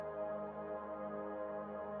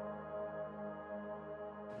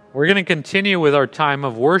We're going to continue with our time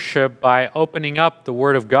of worship by opening up the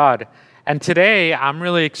Word of God. And today, I'm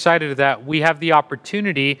really excited that we have the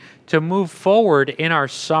opportunity to move forward in our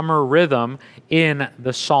summer rhythm in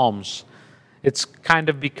the Psalms. It's kind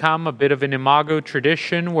of become a bit of an imago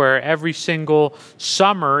tradition where every single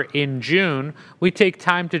summer in June, we take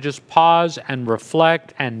time to just pause and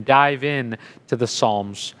reflect and dive in to the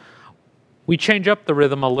Psalms. We change up the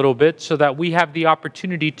rhythm a little bit so that we have the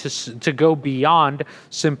opportunity to go beyond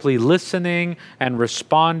simply listening and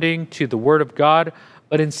responding to the Word of God,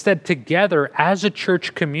 but instead together as a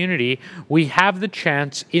church community, we have the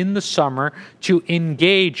chance in the summer to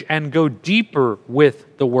engage and go deeper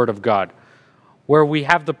with the Word of God, where we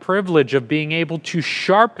have the privilege of being able to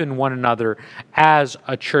sharpen one another as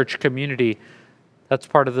a church community. That's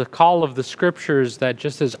part of the call of the Scriptures, that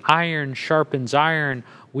just as iron sharpens iron,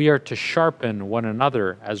 we are to sharpen one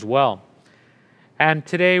another as well. And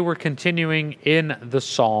today we're continuing in the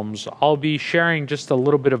Psalms. I'll be sharing just a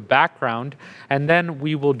little bit of background, and then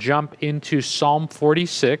we will jump into Psalm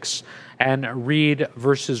 46 and read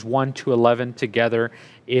verses 1 to 11 together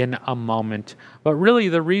in a moment. But really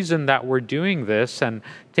the reason that we're doing this and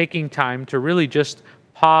taking time to really just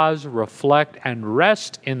pause, reflect, and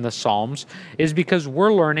rest in the Psalms is because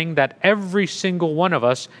we're learning that every single one of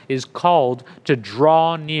us is called to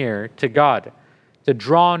draw near to God, to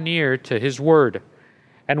draw near to His Word.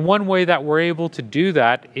 And one way that we're able to do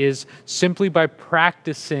that is simply by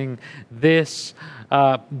practicing this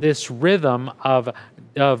rhythm of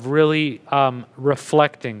really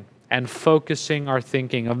reflecting and focusing our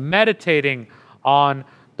thinking, of meditating on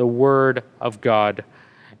the Word of God.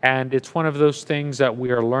 And it's one of those things that we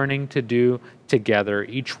are learning to do together.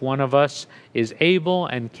 Each one of us is able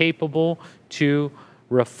and capable to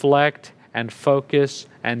reflect and focus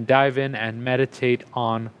and dive in and meditate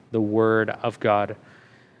on the Word of God.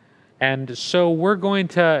 And so we're going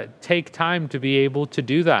to take time to be able to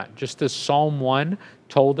do that. Just as Psalm 1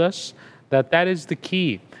 told us, that is the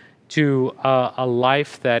key to a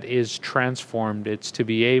life that is transformed. It's to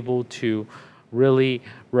be able to really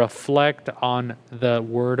reflect on the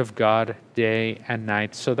Word of God day and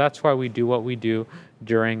night. So that's why we do what we do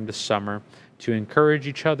during the summer, to encourage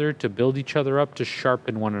each other, to build each other up, to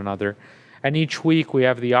sharpen one another. And each week we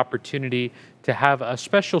have the opportunity to have a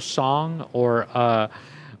special song or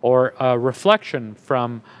a reflection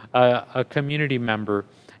from a community member.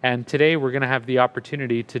 And today we're going to have the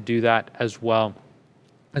opportunity to do that as well,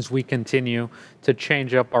 as we continue to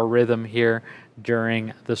change up our rhythm here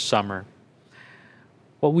during the summer.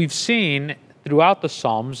 What we've seen throughout the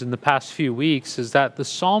Psalms in the past few weeks is that the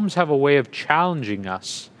Psalms have a way of challenging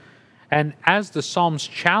us. And as the Psalms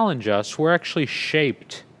challenge us, we're actually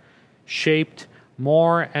shaped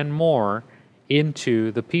more and more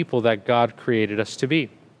into the people that God created us to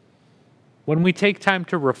be. When we take time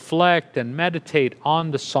to reflect and meditate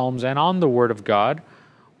on the Psalms and on the Word of God,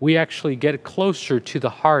 we actually get closer to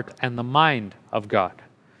the heart and the mind of God.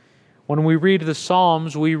 When we read the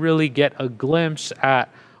Psalms, we really get a glimpse at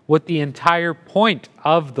what the entire point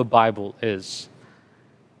of the Bible is: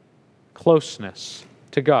 closeness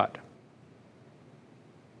to God.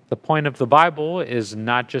 The point of the Bible is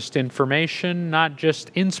not just information, not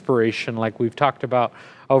just inspiration like we've talked about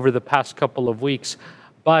over the past couple of weeks,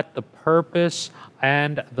 but the purpose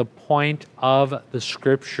and the point of the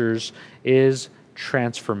Scriptures is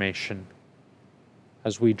transformation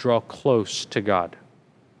as we draw close to God.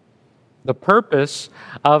 The purpose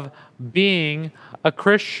of being a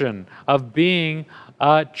Christian, of being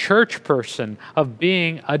a church person, of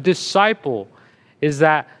being a disciple, is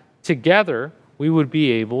that together we would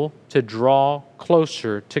be able to draw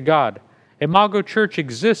closer to God. Imago Church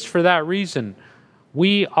exists for that reason.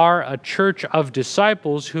 We are a church of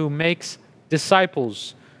disciples who makes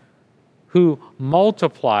disciples, who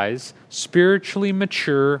multiplies spiritually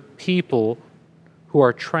mature people who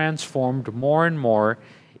are transformed more and more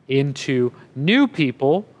into new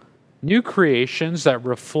people, new creations that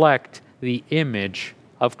reflect the image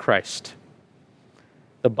of Christ.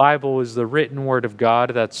 The Bible is the written Word of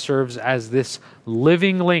God that serves as this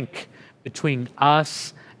living link between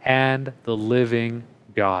us and the living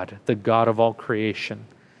God, the God of all creation.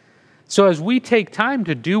 So as we take time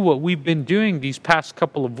to do what we've been doing these past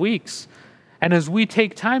couple of weeks, and as we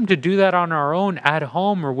take time to do that on our own at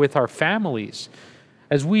home or with our families,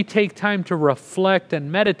 as we take time to reflect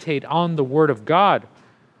and meditate on the Word of God,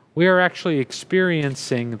 we are actually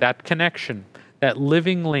experiencing that connection, that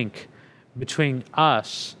living link between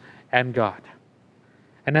us and God.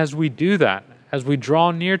 And as we do that, as we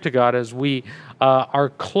draw near to God, as we are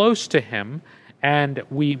close to Him, and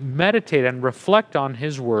we meditate and reflect on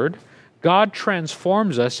His Word, God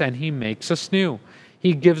transforms us and He makes us new.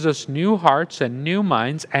 He gives us new hearts and new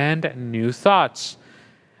minds and new thoughts.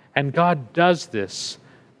 And God does this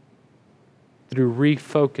through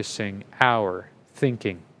refocusing our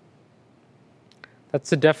thinking. That's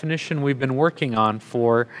the definition we've been working on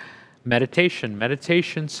for meditation.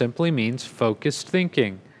 Meditation simply means focused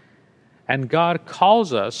thinking. And God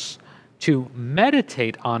calls us to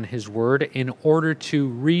meditate on His Word in order to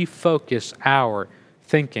refocus our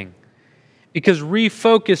thinking. Because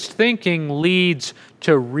refocused thinking leads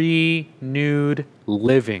to renewed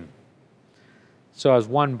living. So as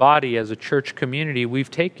one body, as a church community,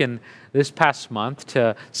 we've taken this past month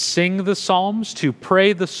to sing the Psalms, to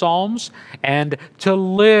pray the Psalms, and to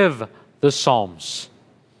live the Psalms.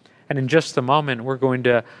 And in just a moment, we're going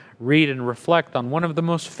to read and reflect on one of the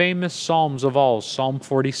most famous Psalms of all, Psalm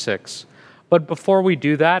 46. But before we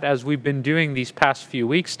do that, as we've been doing these past few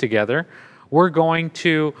weeks together, we're going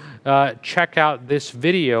to check out this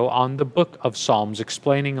video on the book of Psalms,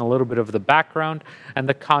 explaining a little bit of the background and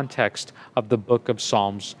the context of the book of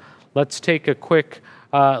Psalms. Let's take a quick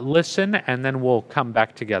listen, and then we'll come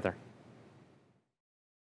back together.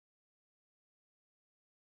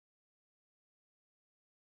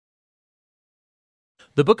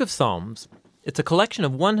 The Book of Psalms, it's a collection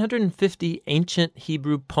of 150 ancient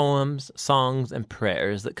Hebrew poems, songs, and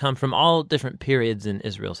prayers that come from all different periods in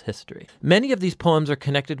Israel's history. Many of these poems are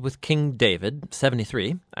connected with King David,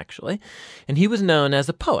 73 actually, and he was known as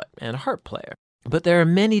a poet and a harp player. But there are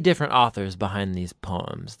many different authors behind these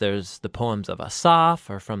poems. There's the poems of Asaph,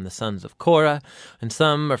 or from the sons of Korah, and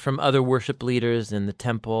some are from other worship leaders in the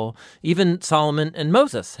temple. Even Solomon and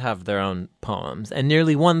Moses have their own poems, and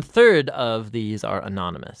nearly 1/3 of these are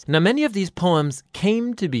anonymous. Now, many of these poems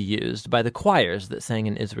came to be used by the choirs that sang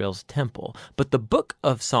in Israel's temple, but the Book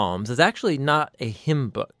of Psalms is actually not a hymn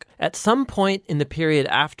book. At some point in the period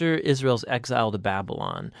after Israel's exile to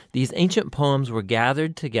Babylon, these ancient poems were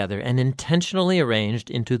gathered together and intentionally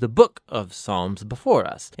arranged into the Book of Psalms before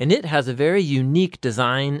us. And it has a very unique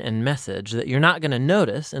design and message that you're not going to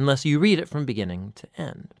notice unless you read it from beginning to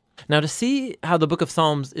end. Now, to see how the Book of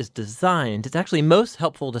Psalms is designed, it's actually most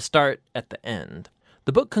helpful to start at the end.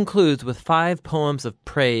 The book concludes with 5 poems of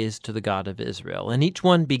praise to the God of Israel, and each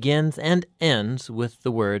one begins and ends with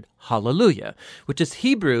the word hallelujah, which is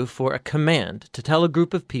Hebrew for a command to tell a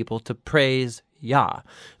group of people to praise Yah,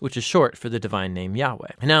 which is short for the divine name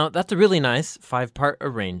Yahweh. Now, that's a really nice 5-part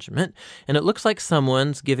arrangement, and it looks like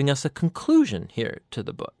someone's giving us a conclusion here to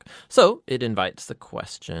the book. So it invites the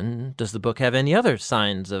question, does the book have any other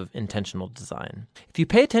signs of intentional design? If you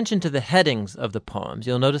pay attention to the headings of the poems,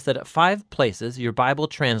 you'll notice that at 5 places, your Bible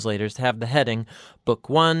translators have the heading Book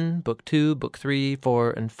 1, Book 2, Book 3,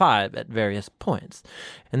 4, and 5 at various points,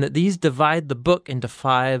 and that these divide the book into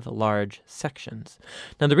 5 large sections.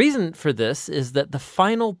 Now, the reason for this is that the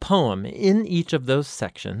final poem in each of those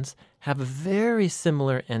sections have a very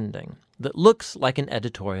similar ending that looks like an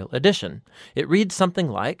editorial addition. It reads something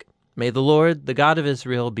like, "May the Lord, the God of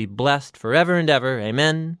Israel, be blessed forever and ever.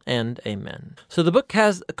 Amen and amen." So the book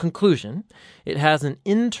has a conclusion. It has an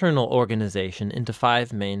internal organization into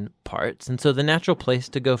 5 main parts. And so the natural place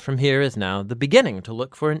to go from here is now the beginning, to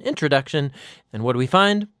look for an introduction. And what do we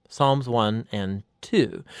find? Psalms 1 and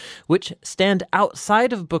 2, which stand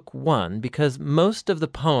outside of Book 1 because most of the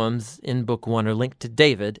poems in Book 1 are linked to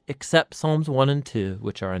David, except Psalms 1 and 2,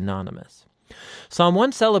 which are anonymous. Psalm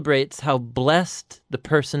 1 celebrates how blessed the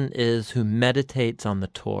person is who meditates on the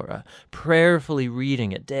Torah, prayerfully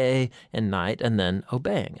reading it day and night and then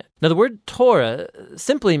obeying it. Now, the word Torah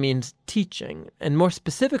simply means teaching, and more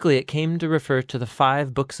specifically, it came to refer to the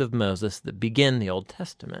 5 books of Moses that begin the Old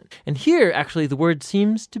Testament. And here, actually, the word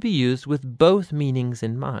seems to be used with both meanings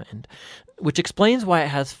in mind, which explains why it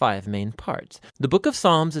has 5 main parts. The book of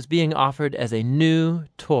Psalms is being offered as a new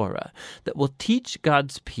Torah that will teach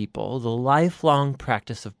God's people the lifelong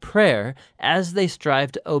practice of prayer as they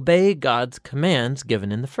strive to obey God's commands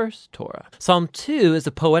given in the first Torah. Psalm 2 is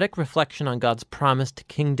a poetic reflection on God's promise to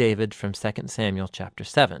King David from 2 Samuel chapter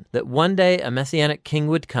 7, that one day a messianic king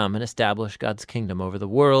would come and establish God's kingdom over the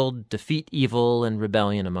world, defeat evil and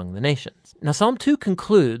rebellion among the nations. Now, Psalm 2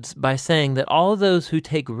 concludes by saying that all those who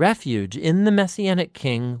take refuge in the messianic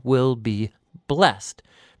king will be blessed,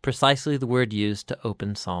 precisely the word used to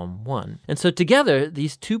open Psalm 1. And so together,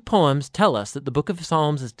 these 2 poems tell us that the book of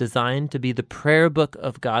Psalms is designed to be the prayer book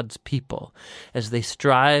of God's people as they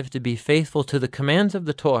strive to be faithful to the commands of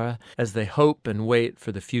the Torah, as they hope and wait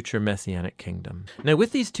for the future messianic kingdom. Now,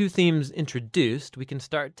 with these 2 themes introduced, we can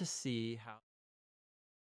start to see how...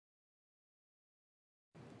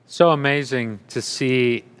 So amazing to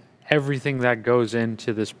see everything that goes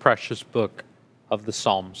into this precious book of the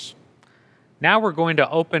Psalms. Now we're going to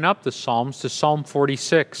open up the Psalms to Psalm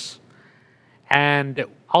 46. And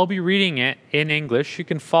I'll be reading it in English. You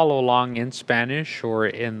can follow along in Spanish or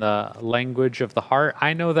in the language of the heart.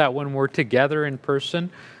 I know that when we're together in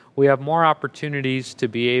person, we have more opportunities to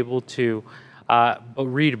be able to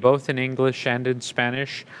read both in English and in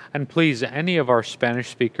Spanish. And please, any of our Spanish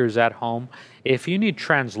speakers at home, if you need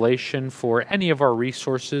translation for any of our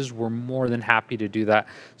resources, we're more than happy to do that.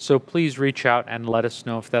 So please reach out and let us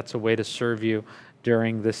know if that's a way to serve you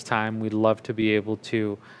during this time. We'd love to be able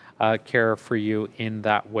to care for you in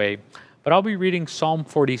that way. But I'll be reading Psalm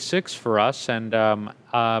 46 for us, and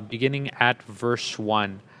beginning at verse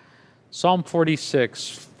 1. Psalm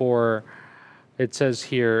 46, it says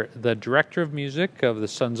here, the director of music of the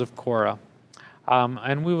sons of Korah.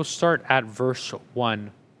 And we will start at verse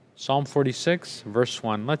 1. Psalm 46, verse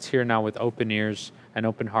 1. Let's hear now with open ears and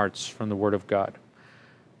open hearts from the Word of God.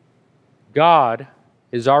 God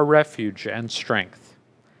is our refuge and strength,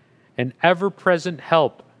 an ever-present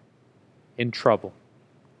help in trouble.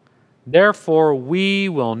 Therefore we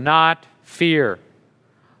will not fear.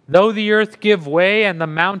 Though the earth give way and the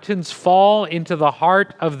mountains fall into the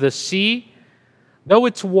heart of the sea, though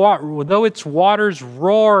its waters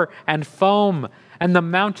roar and foam and the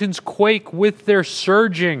mountains quake with their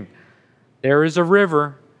surging, there is a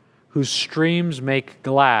river whose streams make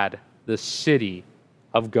glad the city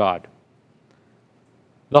of God,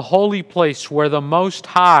 the holy place where the Most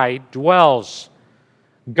High dwells.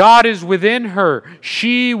 God is within her.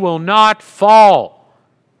 She will not fall.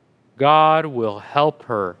 God will help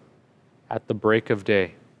her at the break of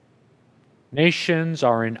day. Nations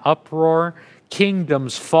are in uproar.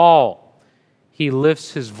 Kingdoms fall. He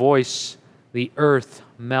lifts his voice. The earth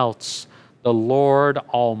melts. The Lord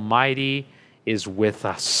Almighty is with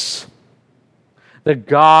us. The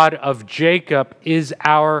God of Jacob is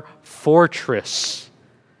our fortress.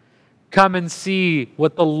 Come and see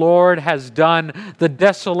what the Lord has done, the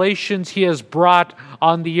desolations he has brought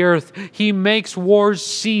on the earth. He makes wars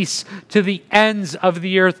cease to the ends of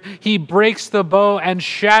the earth. He breaks the bow and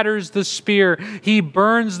shatters the spear. He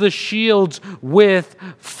burns the shields with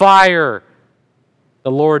fire.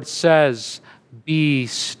 The Lord says, "Be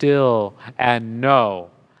still and know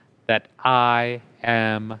that I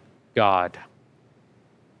am God.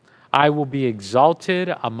 I will be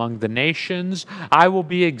exalted among the nations. I will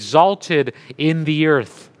be exalted in the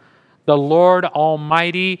earth. The Lord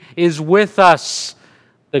Almighty is with us.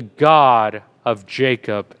 The God of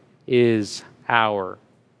Jacob is our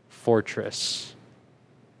fortress."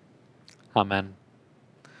 Amen.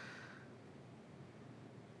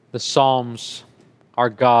 The Psalms are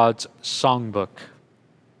God's songbook.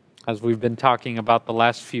 As we've been talking about the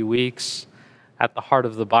last few weeks, at the heart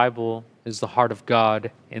of the Bible is the heart of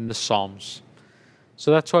God in the Psalms.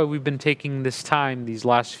 So that's why we've been taking this time these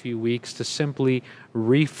last few weeks to simply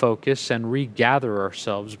refocus and regather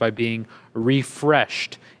ourselves by being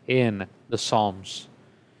refreshed in the Psalms.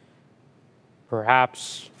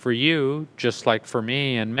 Perhaps for you, just like for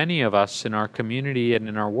me and many of us in our community and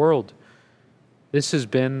in our world, this has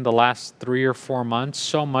been the last 3 or 4 months.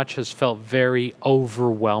 So much has felt very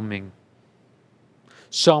overwhelming.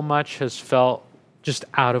 So much has felt just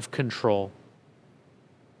out of control.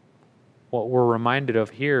 What we're reminded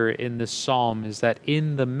of here in this psalm is that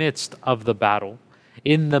in the midst of the battle,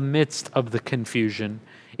 in the midst of the confusion,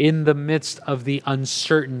 in the midst of the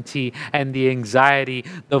uncertainty and the anxiety,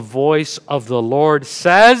 the voice of the Lord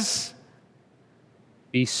says,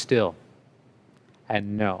 "Be still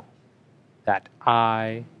and know that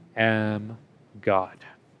I am God."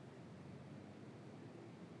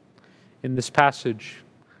 In this passage,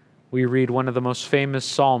 we read one of the most famous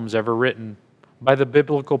psalms ever written by the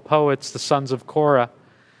biblical poets, the sons of Korah.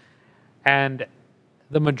 And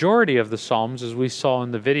the majority of the psalms, as we saw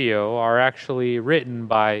in the video, are actually written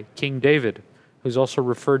by King David, who's also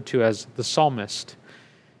referred to as the psalmist.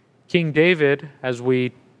 King David, as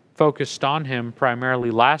we focused on him primarily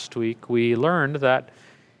last week, we learned that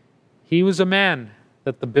he was a man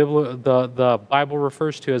that the Bible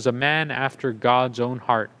refers to as a man after God's own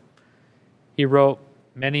heart. He wrote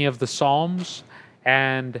many of the Psalms,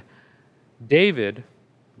 and David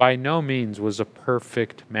by no means was a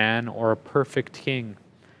perfect man or a perfect king.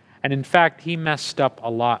 And in fact, he messed up a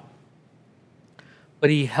lot. But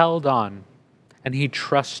he held on, and he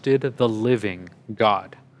trusted the living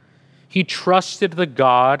God. He trusted the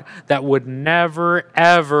God that would never,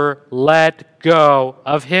 ever let go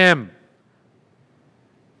of him.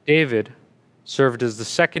 David served as the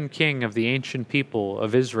second king of the ancient people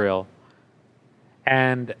of Israel.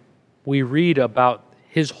 And we read about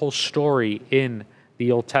his whole story in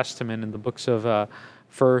the Old Testament, in the books of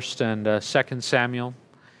 1st and 2nd Samuel.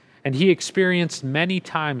 and he experienced many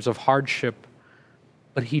times of hardship,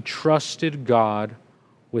 but he trusted God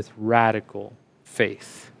with radical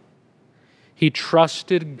faith. He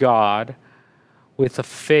trusted God with a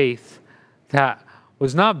faith that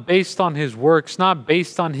was not based on his works, not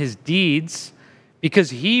based on his deeds,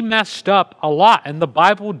 because he messed up a lot, and the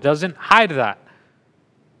Bible doesn't hide that.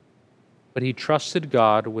 But he trusted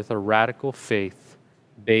God with a radical faith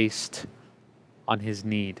based on his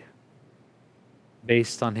need,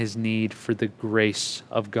 based on his need for the grace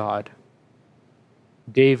of God.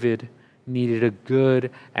 David needed a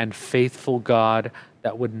good and faithful God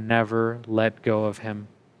that would never let go of him.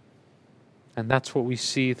 And that's what we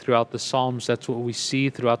see throughout the Psalms. That's what we see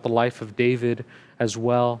throughout the life of David as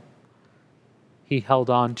well. He held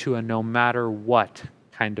on to a no matter what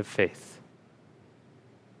kind of faith.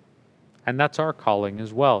 And that's our calling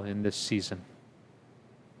as well in this season.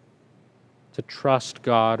 To trust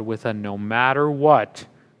God with a no matter what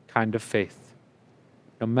kind of faith.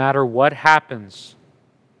 No matter what happens,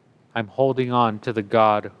 I'm holding on to the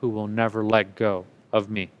God who will never let go of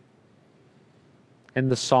me. In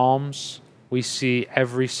the Psalms, we see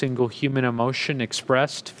every single human emotion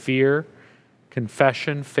expressed: fear,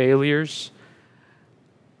 confession, failures,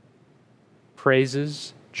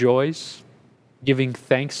 praises, joys, giving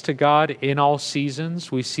thanks to God in all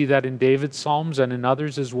seasons. We see that in David's Psalms and in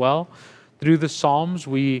others as well. Through the Psalms,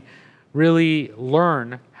 we really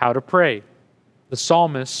learn how to pray. The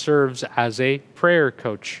psalmist serves as a prayer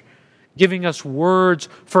coach, giving us words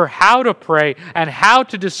for how to pray and how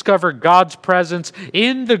to discover God's presence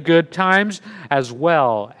in the good times as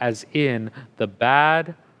well as in the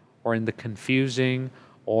bad or in the confusing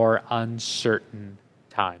or uncertain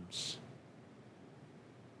times.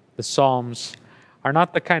 The Psalms are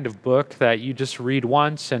not the kind of book that you just read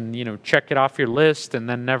once and, check it off your list and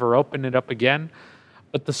then never open it up again.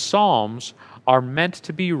 But the Psalms are meant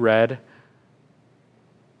to be read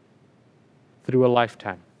through a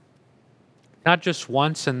lifetime. Not just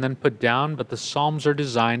once and then put down, but the Psalms are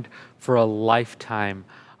designed for a lifetime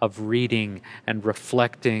of reading and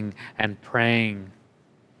reflecting and praying.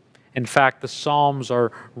 In fact, the Psalms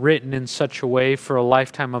are written in such a way for a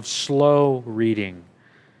lifetime of slow reading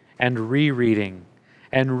and rereading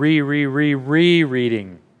and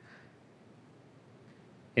rereading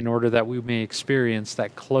in order that we may experience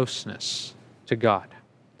that closeness to God,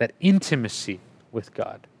 that intimacy with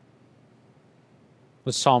God.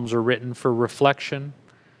 The Psalms are written for reflection,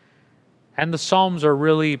 and the Psalms are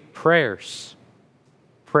really prayers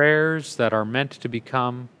that are meant to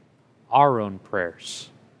become our own prayers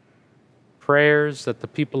that the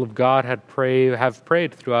people of God have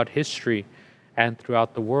prayed throughout history and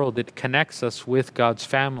throughout the world. It connects us with God's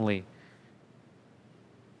family.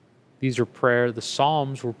 The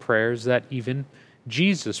Psalms were prayers that even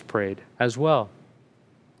Jesus prayed as well.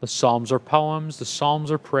 The Psalms are poems, the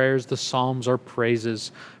Psalms are prayers, the Psalms are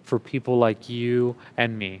praises for people like you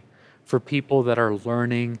and me, for people that are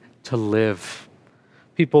learning to live.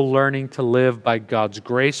 People learning to live by God's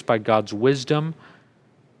grace, by God's wisdom.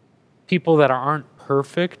 People that aren't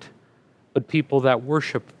perfect, but people that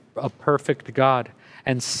worship a perfect God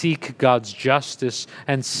and seek God's justice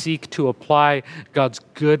and seek to apply God's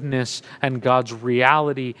goodness and God's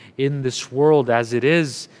reality in this world as it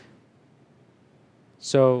is.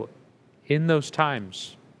 So, in those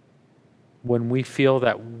times when we feel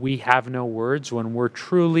that we have no words, when we're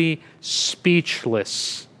truly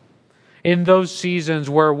speechless, in those seasons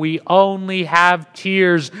where we only have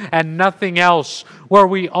tears and nothing else, where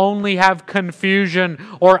we only have confusion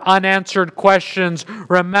or unanswered questions,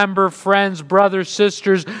 remember, friends, brothers,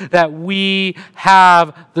 sisters, that we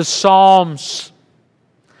have the Psalms.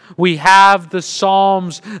 We have the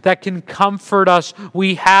Psalms that can comfort us.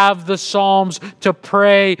 We have the Psalms to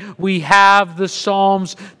pray. We have the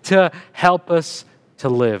Psalms to help us to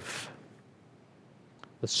live.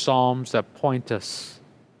 The Psalms that point us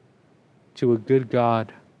to a good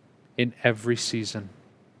God in every season.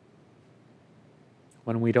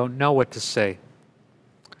 When we don't know what to say,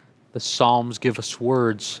 the Psalms give us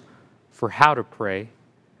words for how to pray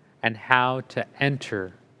and how to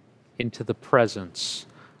enter into the presence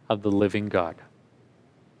of the living God.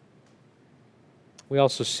 We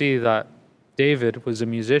also see that David was a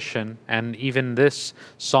musician, and even this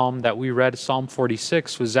psalm that we read, Psalm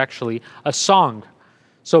 46, was actually a song.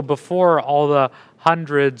 So before all the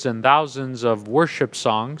hundreds and thousands of worship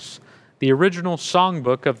songs, the original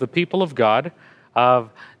songbook of the people of God,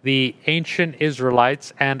 of the ancient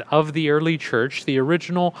Israelites, and of the early church, the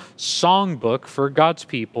original songbook for God's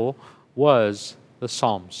people was the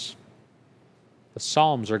Psalms. The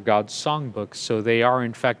Psalms are God's songbooks, so they are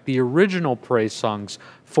in fact the original praise songs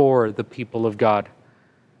for the people of God.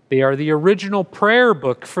 They are the original prayer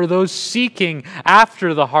book for those seeking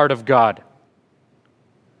after the heart of God.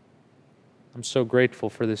 I'm so grateful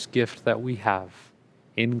for this gift that we have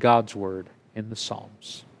in God's Word, in the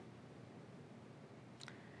Psalms.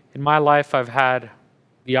 In my life, I've had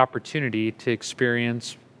the opportunity to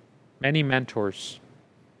experience many mentors,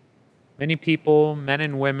 many people, men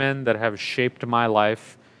and women that have shaped my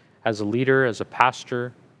life as a leader, as a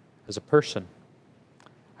pastor, as a person.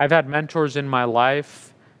 I've had mentors in my life.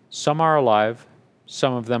 Some are alive,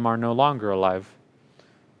 some of them are no longer alive.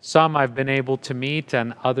 Some I've been able to meet,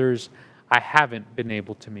 and others I haven't been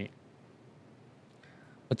able to meet.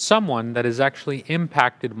 But someone that has actually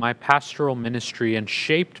impacted my pastoral ministry and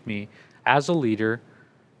shaped me as a leader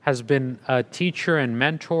has been a teacher and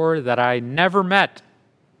mentor that I never met,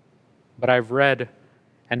 but I've read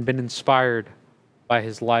and been inspired by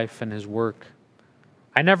his life and his work.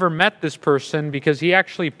 I never met this person because he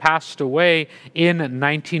actually passed away in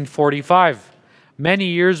 1945, many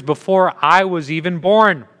years before I was even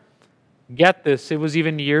born. Get this, it was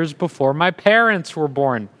even years before my parents were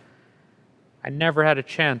born. I never had a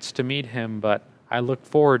chance to meet him, but I look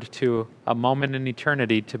forward to a moment in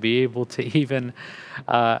eternity to be able to even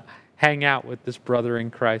hang out with this brother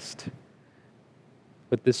in Christ,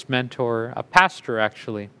 with this mentor, a pastor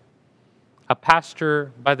actually. A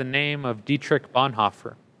pastor by the name of Dietrich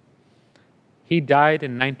Bonhoeffer. He died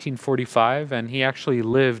in 1945, and he actually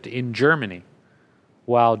lived in Germany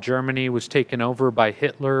while Germany was taken over by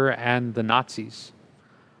Hitler and the Nazis.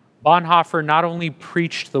 Bonhoeffer not only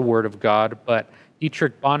preached the Word of God, but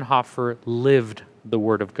Dietrich Bonhoeffer lived the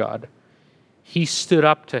Word of God. He stood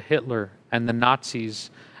up to Hitler and the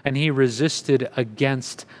Nazis, and he resisted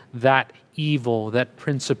against that evil, that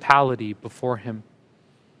principality before him.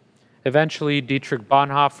 Eventually, Dietrich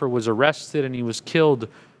Bonhoeffer was arrested and he was killed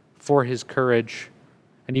for his courage.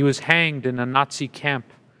 And he was hanged in a Nazi camp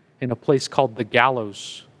in a place called the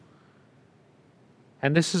Gallows.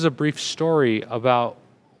 And this is a brief story about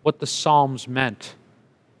what the Psalms meant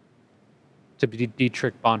to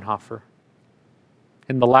Dietrich Bonhoeffer.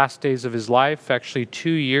 In the last days of his life, actually 2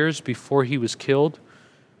 years before he was killed,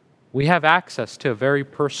 we have access to a very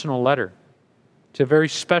personal letter. To a very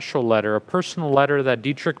special letter, a personal letter that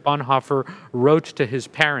Dietrich Bonhoeffer wrote to his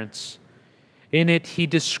parents. In it, he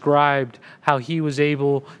described how he was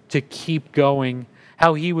able to keep going,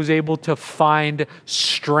 how he was able to find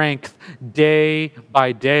strength day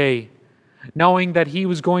by day, knowing that he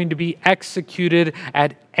was going to be executed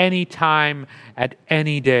at any time, at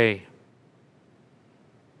any day.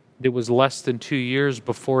 It was less than 2 years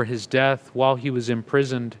before his death, while he was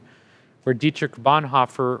imprisoned, where Dietrich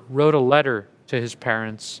Bonhoeffer wrote a letter to his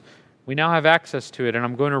parents. We now have access to it, and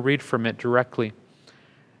I'm going to read from it directly.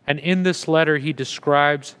 And in this letter, he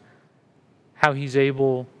describes how he's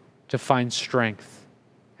able to find strength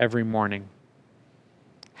every morning,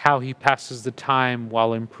 how he passes the time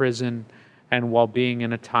while in prison and while being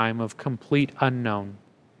in a time of complete unknown,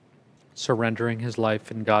 surrendering his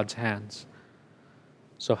life in God's hands.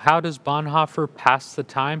 So how does Bonhoeffer pass the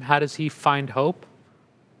time? How does he find hope?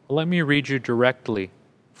 Well, let me read you directly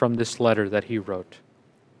from this letter that he wrote.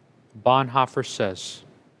 Bonhoeffer says,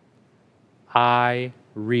 I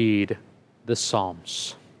read the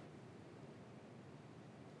Psalms.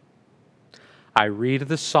 I read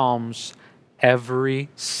the Psalms every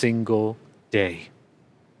single day.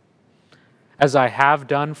 As I have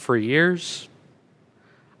done for years,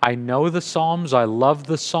 I know the Psalms, I love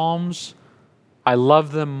the Psalms, I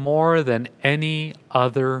love them more than any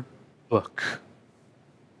other book.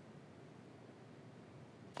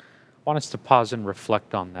 I want us to pause and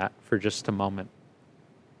reflect on that for just a moment.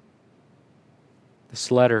 This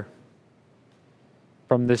letter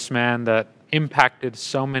from this man that impacted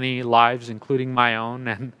so many lives, including my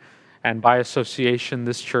own, and by association,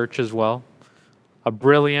 this church as well. A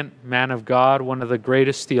brilliant man of God, one of the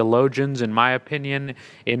greatest theologians, in my opinion,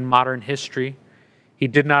 in modern history. He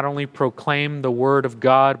did not only proclaim the Word of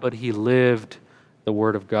God, but he lived the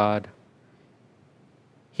Word of God.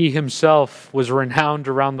 He himself was renowned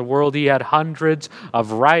around the world. He had hundreds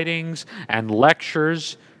of writings and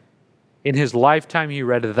lectures. In his lifetime, he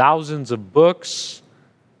read thousands of books.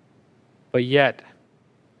 But yet,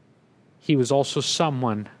 he was also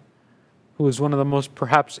someone who was one of the most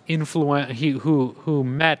perhaps who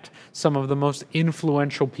met some of the most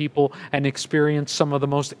influential people and experienced some of the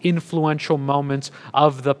most influential moments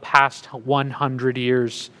of the past 100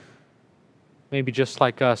 years. Maybe just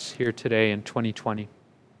like us here today in 2020.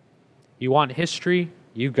 You want history?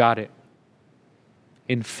 You got it.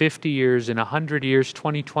 In 50 years, in 100 years,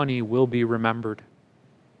 2020 will be remembered.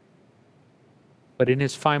 But in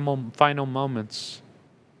his final moments,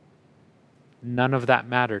 None of that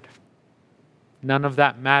mattered. None of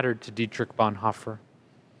that mattered to Dietrich Bonhoeffer.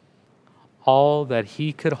 All that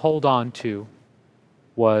he could hold on to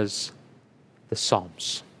was the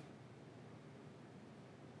Psalms.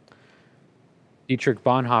 Dietrich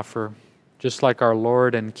Bonhoeffer, just like our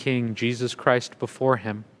Lord and King Jesus Christ before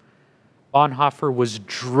him, Bonhoeffer was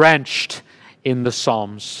drenched in the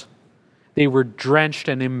Psalms. They were drenched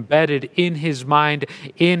and embedded in his mind,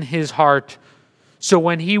 in his heart. So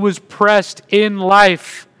when he was pressed in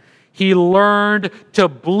life, he learned to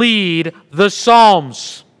bleed the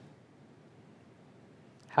Psalms.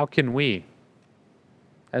 How can we,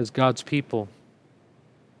 as God's people,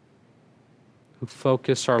 who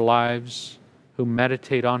focus our lives, who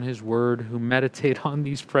meditate on His Word, who meditate on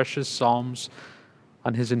these precious Psalms,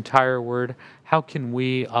 on His entire Word, how can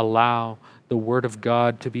we allow the Word of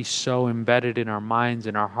God to be so embedded in our minds,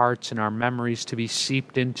 in our hearts, in our memories, to be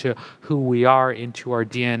seeped into who we are, into our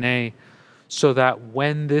DNA, so that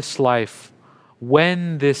when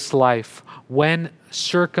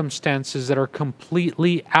circumstances that are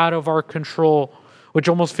completely out of our control, which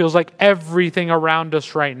almost feels like everything around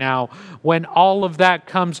us right now, when all of that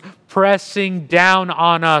comes pressing down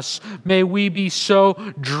on us, may we be so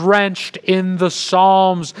drenched in the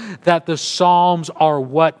Psalms that the Psalms are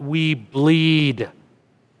what we bleed.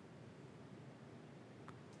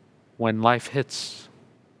 When life hits,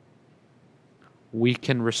 we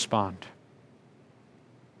can respond.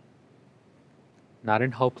 Not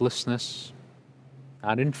in hopelessness,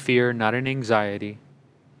 not in fear, not in anxiety.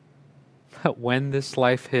 But when this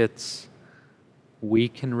life hits, we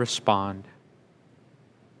can respond.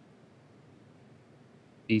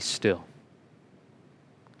 Be still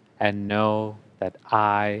and know that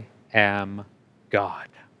I am God,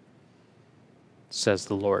 says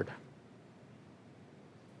the Lord.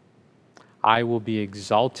 I will be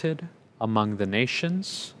exalted among the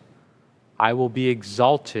nations. I will be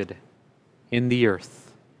exalted in the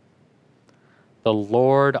earth. The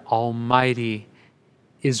Lord Almighty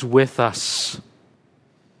is with us.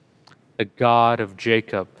 The God of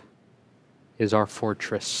Jacob is our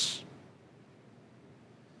fortress.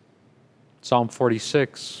 Psalm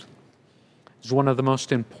 46 is one of the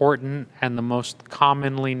most important and the most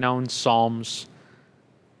commonly known psalms.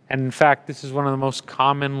 And in fact, this is one of the most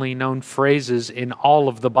commonly known phrases in all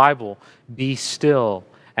of the Bible. Be still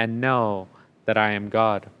and know that I am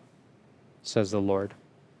God, says the Lord.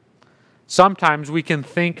 Sometimes we can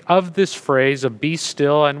think of this phrase of be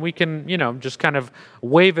still and we can, just kind of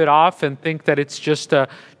wave it off and think that it's just a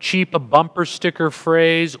cheap bumper sticker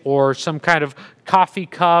phrase or some kind of coffee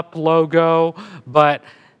cup logo. But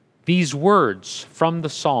these words from the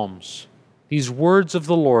Psalms, these words of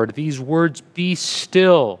the Lord, these words, be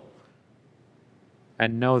still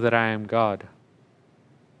and know that I am God.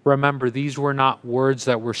 Remember, these were not words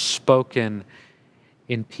that were spoken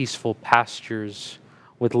in peaceful pastures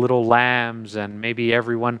with little lambs and maybe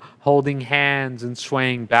everyone holding hands and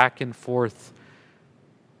swaying back and forth.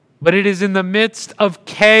 But it is in the midst of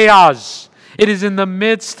chaos. It is in the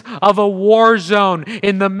midst of a war zone,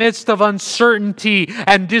 in the midst of uncertainty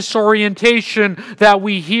and disorientation that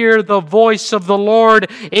we hear the voice of the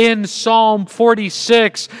Lord in Psalm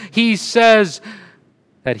 46. He says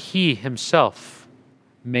that He Himself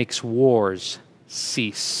makes wars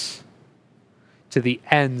cease to the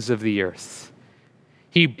ends of the earth.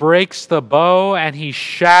 He breaks the bow and He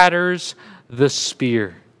shatters the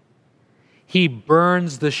spear. He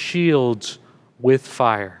burns the shields with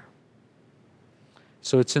fire.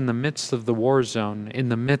 So it's in the midst of the war zone, in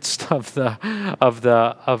the midst of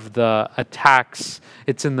the attacks,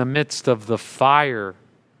 it's in the midst of the fire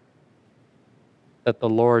that the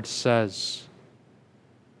Lord says,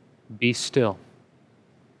 be still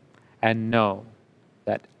and know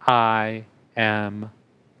that I am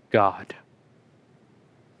God.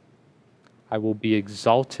 I will be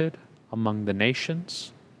exalted among the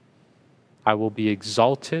nations. I will be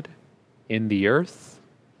exalted in the earth.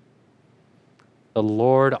 The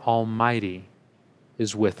Lord Almighty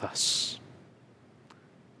is with us.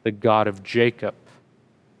 The God of Jacob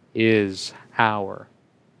is our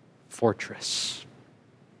fortress.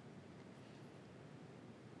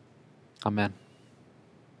 Amen.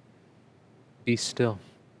 Be still.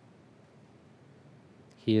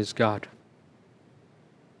 He is God.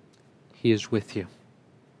 He is with you.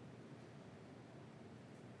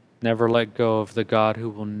 Never let go of the God who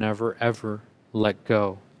will never, ever let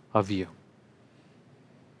go of you.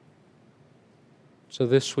 So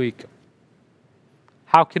this week,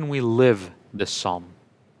 how can we live this psalm?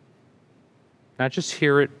 Not just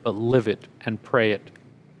hear it, but live it and pray it.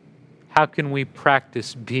 How can we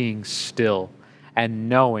practice being still and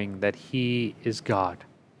knowing that He is God?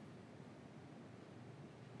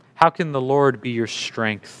 How can the Lord be your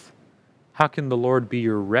strength? How can the Lord be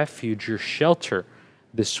your refuge, your shelter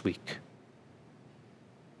this week?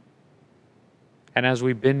 And as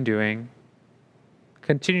we've been doing,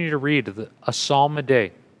 continue to read a psalm a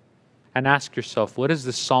day and ask yourself, what does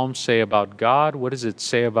this psalm say about God? What does it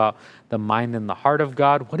say about the mind and the heart of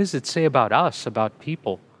God? What does it say about us, about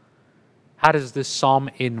people? How does this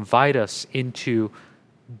psalm invite us into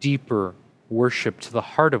deeper worship, to the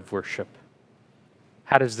heart of worship?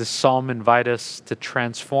 How does this psalm invite us to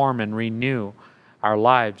transform and renew our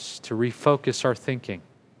lives, to refocus our thinking?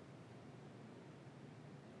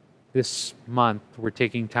 This month, we're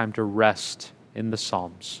taking time to rest in the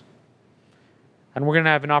Psalms. And we're going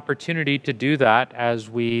to have an opportunity to do that as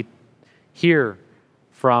we hear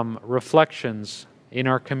from reflections in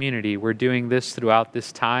our community. We're doing this throughout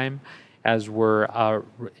this time as we're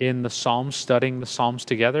in the Psalms, studying the Psalms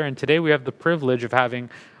together. And today we have the privilege of having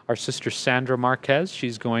our sister Sandra Marquez.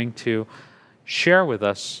 She's going to share with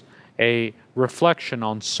us a reflection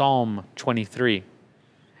on Psalm 23.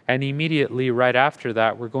 And immediately right after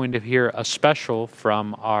that, we're going to hear a special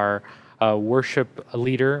from our worship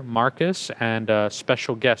leader, Marcus, and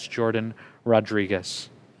special guest, Jordan Rodriguez.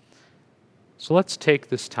 So let's take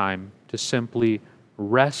this time to simply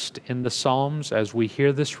rest in the Psalms as we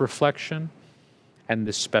hear this reflection and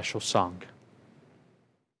this special song.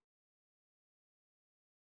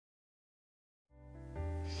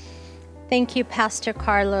 Thank you, Pastor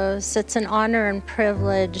Carlos. It's an honor and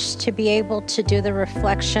privilege to be able to do the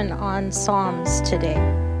reflection on Psalms today.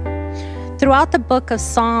 Throughout the book of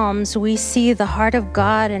Psalms, we see the heart of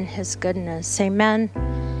God and His goodness. Amen.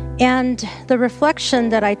 And the reflection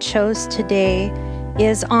that I chose today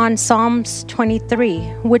is on Psalms 23,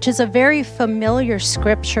 which is a very familiar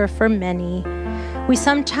scripture for many. We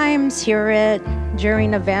sometimes hear it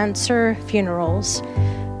during events or funerals,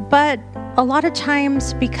 but a lot of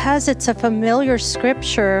times, because it's a familiar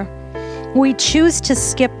scripture, we choose to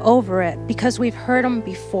skip over it because we've heard them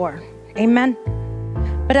before. Amen.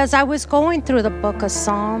 But as I was going through the book of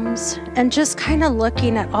Psalms and just kind of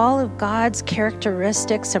looking at all of God's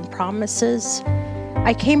characteristics and promises,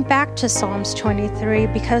 I came back to Psalms 23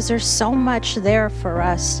 because there's so much there for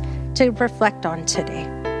us to reflect on today.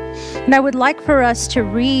 And I would like for us to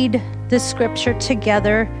read this scripture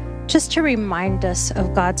together just to remind us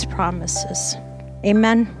of God's promises.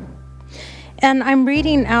 Amen. And I'm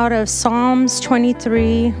reading out of Psalms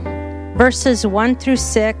 23, verses 1 through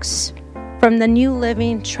 6 from the New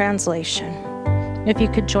Living Translation. If you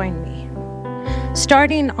could join me.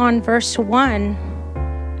 Starting on verse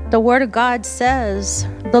 1, the Word of God says,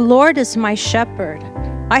 "The Lord is my shepherd.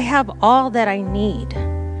 I have all that I need.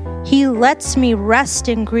 He lets me rest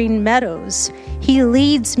in green meadows. He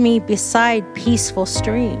leads me beside peaceful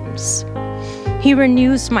streams. He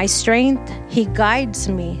renews my strength. He guides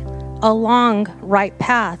me along right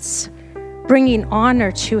paths, bringing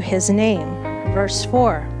honor to His name." Verse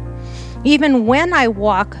 4, "Even when I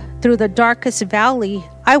walk through the darkest valley,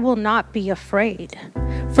 I will not be afraid,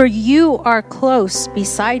 for you are close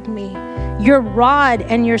beside me. Your rod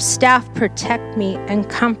and your staff protect me and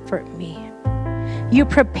comfort me. You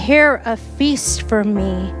prepare a feast for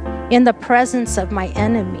me in the presence of my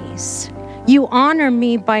enemies. You honor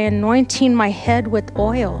me by anointing my head with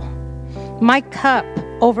oil. My cup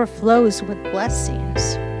overflows with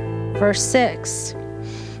blessings." Verse 6,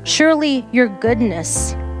 "Surely your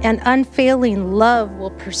goodness and unfailing love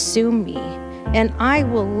will pursue me, and I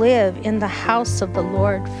will live in the house of the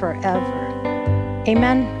Lord forever."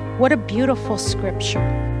 Amen. What a beautiful scripture.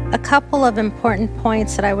 A couple of important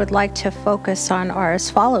points that I would like to focus on are as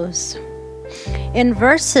follows. In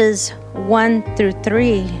verses 1 through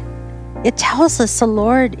 3, it tells us the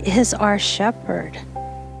Lord is our shepherd.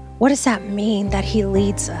 What does that mean? That He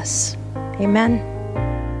leads us. Amen.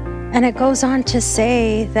 And it goes on to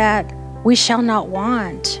say that we shall not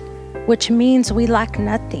want, which means we lack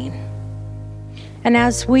nothing. And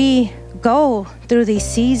as we go through these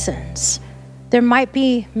seasons, there might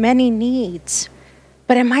be many needs,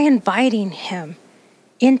 but am I inviting Him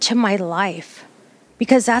into my life?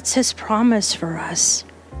 Because that's His promise for us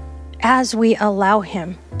as we allow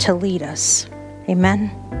Him to lead us.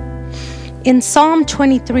 Amen. In Psalm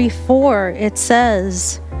 23:4, it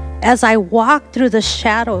says, "As I walk through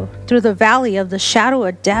the valley of the shadow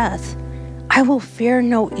of death, I will fear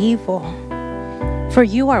no evil, for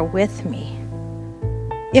you are with me."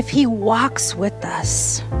 If He walks with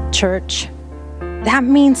us, church, that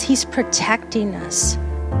means He's protecting us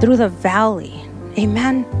through the valley.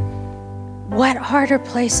 Amen. What harder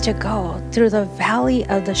place to go through the valley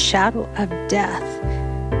of the shadow of death,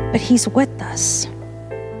 but He's with us.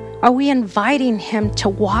 Are we inviting Him to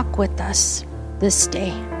walk with us this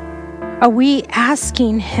day? Are we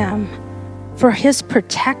asking Him for His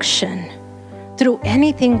protection through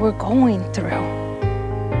anything we're going through?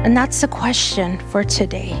 And that's the question for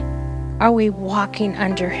today. Are we walking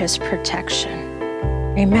under His protection?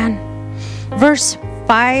 Amen. Verse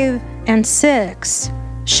 5 and 6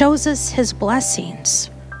 shows us His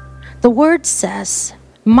blessings. The word says,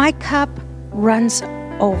 "My cup runs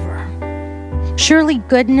over. Surely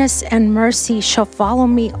goodness and mercy shall follow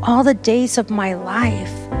me all the days of my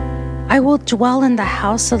life. I will dwell in the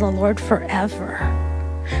house of the Lord forever."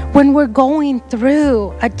 When we're going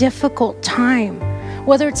through a difficult time,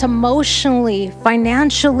 whether it's emotionally,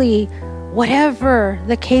 financially, whatever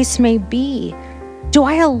the case may be, do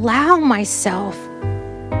I allow myself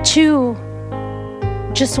to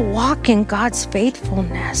just walk in God's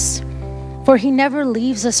faithfulness? For He never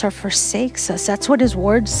leaves us or forsakes us. That's what His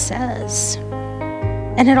word says.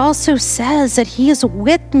 And it also says that He is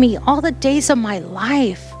with me all the days of my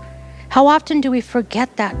life. How often do we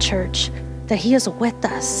forget that, church? That He is with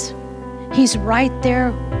us. He's right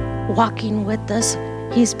there walking with us.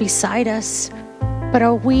 He's beside us. But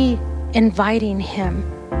are we inviting Him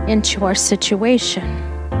into our situation?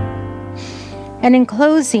 And in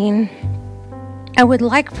closing, I would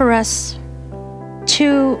like for us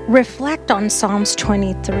to reflect on Psalms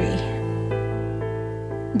 23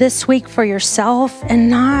 this week for yourself, and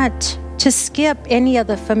not to skip any of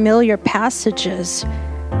the familiar passages,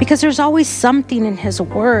 because there's always something in His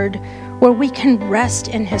word where we can rest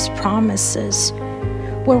in His promises,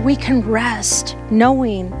 where we can rest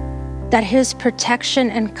knowing that His protection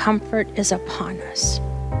and comfort is upon us.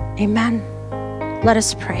 Amen. Let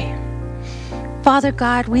us pray. Father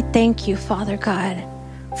God, we thank You, Father God,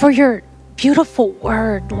 for Your beautiful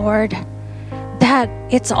word, Lord, that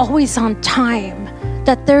it's always on time,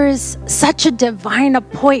 that there is such a divine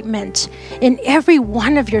appointment in every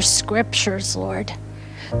one of Your scriptures, Lord,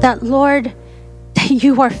 that, Lord, that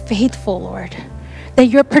You are faithful, Lord, that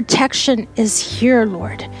Your protection is here,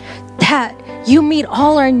 Lord, that You meet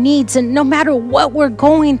all our needs, and no matter what we're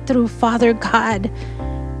going through, Father God,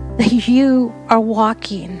 that You are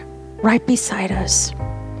walking right beside us.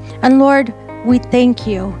 And Lord, we thank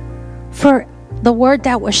You for the word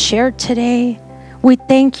that was shared today. We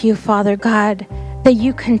thank You, Father God, that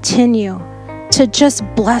You continue to just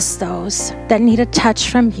bless those that need a touch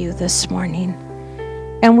from You this morning.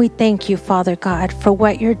 And we thank You, Father God, for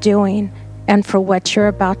what You're doing and for what You're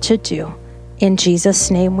about to do. In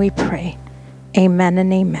Jesus' name we pray. Amen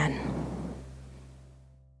and amen.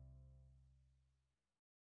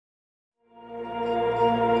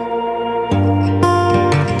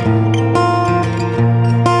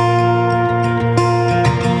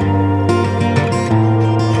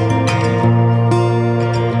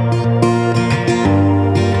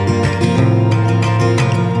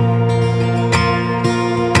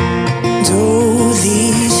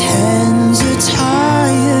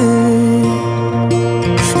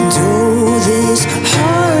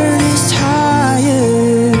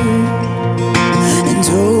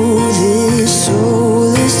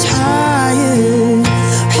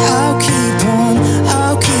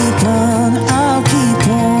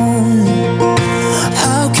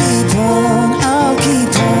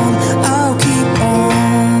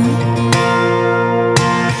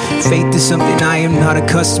 Faith is something I am not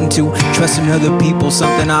accustomed to. Trusting other people,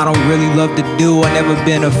 something I don't really love to do. I never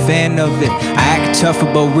been a fan of it. I act tougher,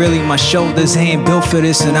 but really my shoulders ain't built for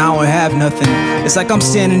this, and I don't have nothing. It's like I'm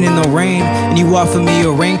standing in the rain, and you offer me a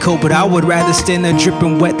raincoat, but I would rather stand there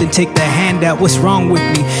dripping wet than take the hand out. What's wrong with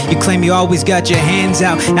me? You claim you always got your hands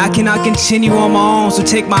out, and I cannot continue on my own, so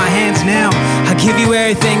take my hands now. I give You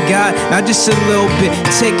everything, God, not just a little bit.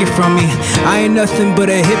 Take it from me. I ain't nothing but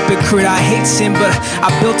a hypocrite. I hate sin, but I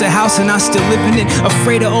built a house and I still live in it.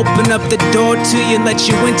 Afraid to open up the door to You and let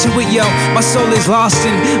You into it, yo. My soul is lost,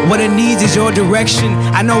 and what it needs is Your direction.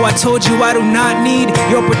 I know I told you I do not need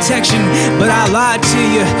Your protection, but I lied to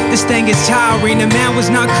You. This thing is tiring. A man was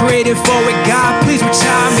not created for it. God, please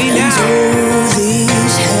retire me now. And oh,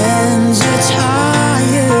 these hands are tired.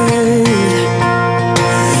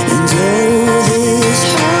 And oh, this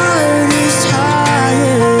heart is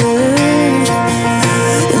tired.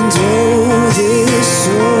 And oh, this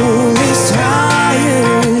soul is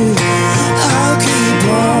tired. I'll keep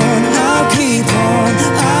on, I'll keep on,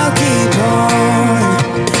 I'll keep on.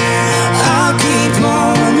 I'll keep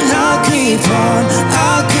on, I'll keep on,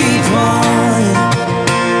 I'll keep on.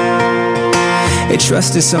 It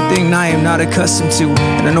Trust is something I am not accustomed to,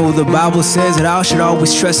 and I know the Bible says that I should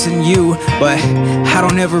always trust in you, but I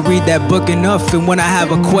don't ever read that book enough. And when I have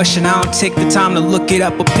a question, I don't take the time to look it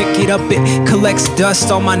up or pick it up. It collects dust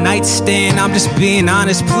on my nightstand. I'm just being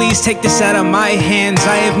honest, please take this out of my hands.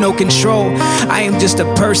 I have no control, I am just a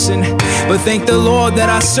person, but thank the Lord that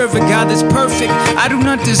I serve a God that's perfect. I do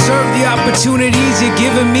not deserve the opportunities you're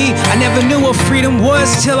giving me. I never knew what freedom was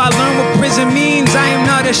till I learned what prison means. I am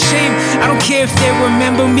not ashamed, I don't care if they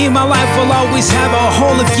remember me. My life will always have a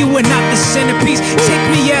hole if you are not the centerpiece. Take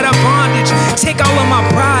me out of bondage, take all of my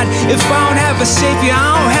pride. If I don't have a savior,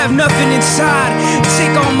 I don't have nothing inside.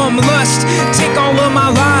 Take all my lust, take all of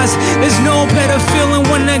my lies. There's no better feeling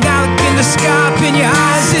when I got in the sky up in your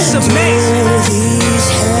eyes. It's amazing. All these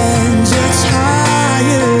hands are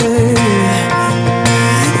tired,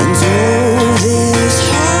 and all this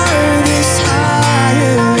heart is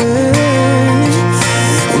tired,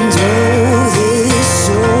 and all this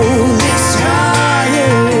soul is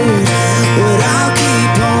tired. But I'll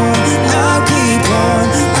keep on, I'll keep on,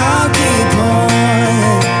 I'll keep on,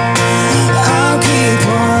 I'll keep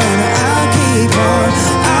on, I'll keep on,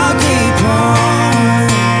 I'll keep on.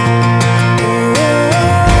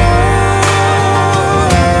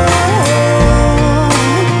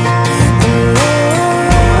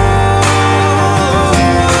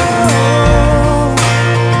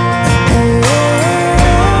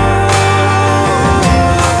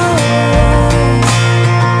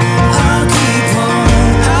 I'll keep on,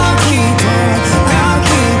 I'll keep on,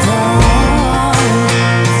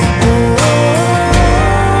 I'll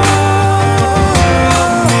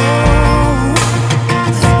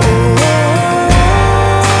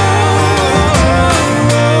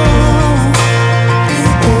keep I'll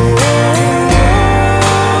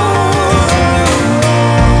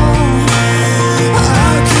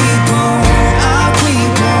keep on, I'll keep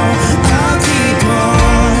on, I'll keep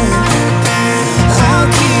on. I'll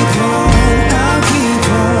keep on, I'll keep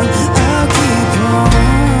on, I'll keep on.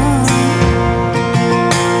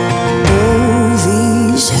 All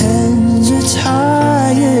these hands are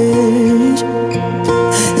tired,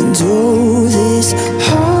 and all this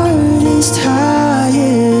heart is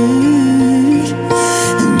tired,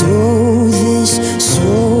 and all this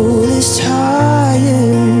soul is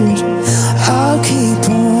tired. I'll keep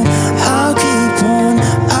on, I'll keep on,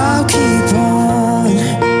 I'll keep on.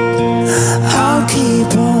 I'll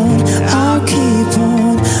keep on, I'll keep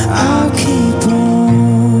on, I'll keep on.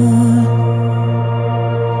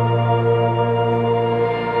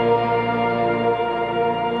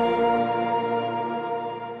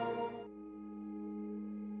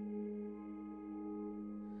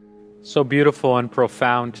 So beautiful and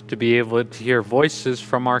profound to be able to hear voices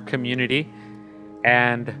from our community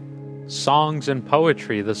and songs and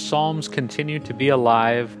poetry. The Psalms continue to be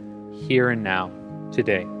alive here and now,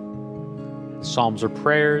 today. The Psalms are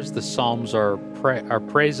prayers, the Psalms are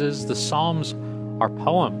praises, the Psalms are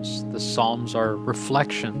poems, the Psalms are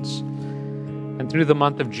reflections. And through the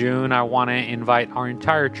month of June, I want to invite our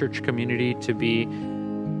entire church community to be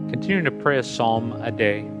continuing to pray a psalm a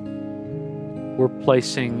day. We're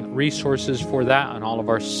placing resources for that on all of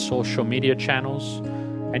our social media channels,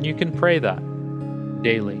 and you can pray that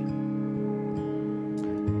daily.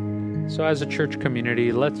 So as a church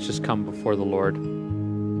community, let's just come before the Lord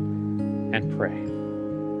and pray.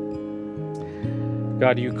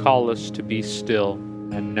 God, you call us to be still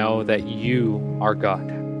and know that you are God.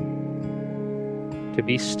 To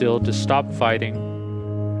be still, to stop fighting,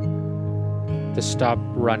 to stop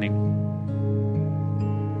running,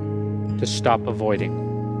 to stop avoiding,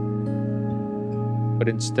 but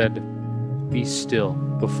instead be still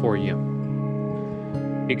before you.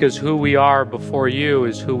 Because who we are before you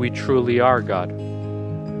is who we truly are, God.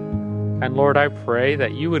 And Lord, I pray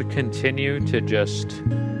that you would continue to just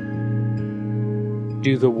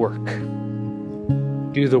do the work.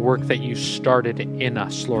 Do the work that you started in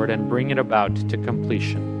us, Lord, and bring it about to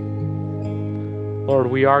completion.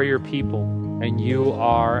 Lord, we are your people, and you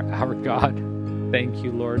are our God. Thank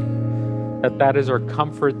you, Lord, that is our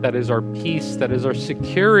comfort, that is our peace, that is our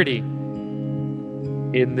security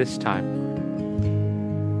in this time.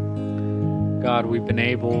 God, we've been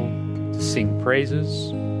able to sing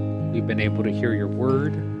praises. We've been able to hear your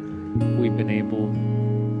word. We've been able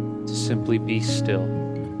to simply be still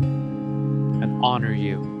and honor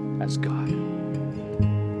you as God.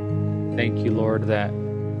 Thank you, Lord, that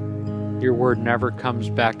your word never comes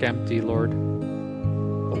back empty, Lord.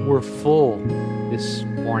 But we're full this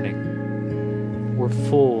morning. We're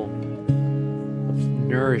full of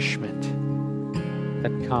nourishment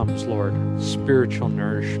that comes, Lord, spiritual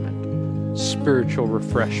nourishment, spiritual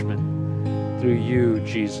refreshment, through you,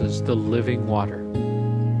 Jesus, the living water.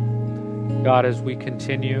 God, as we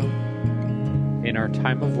continue in our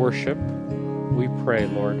time of worship, we pray,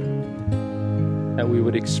 Lord, that we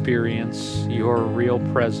would experience your real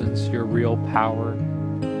presence, your real power.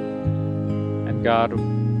 And God,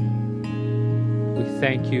 we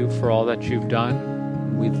thank you for all that you've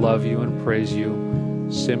done. We love you and praise you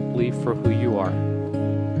simply for who you are.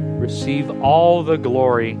 Receive all the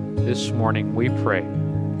glory this morning, we pray.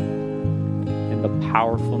 In the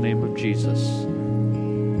powerful name of Jesus.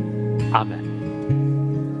 Amen.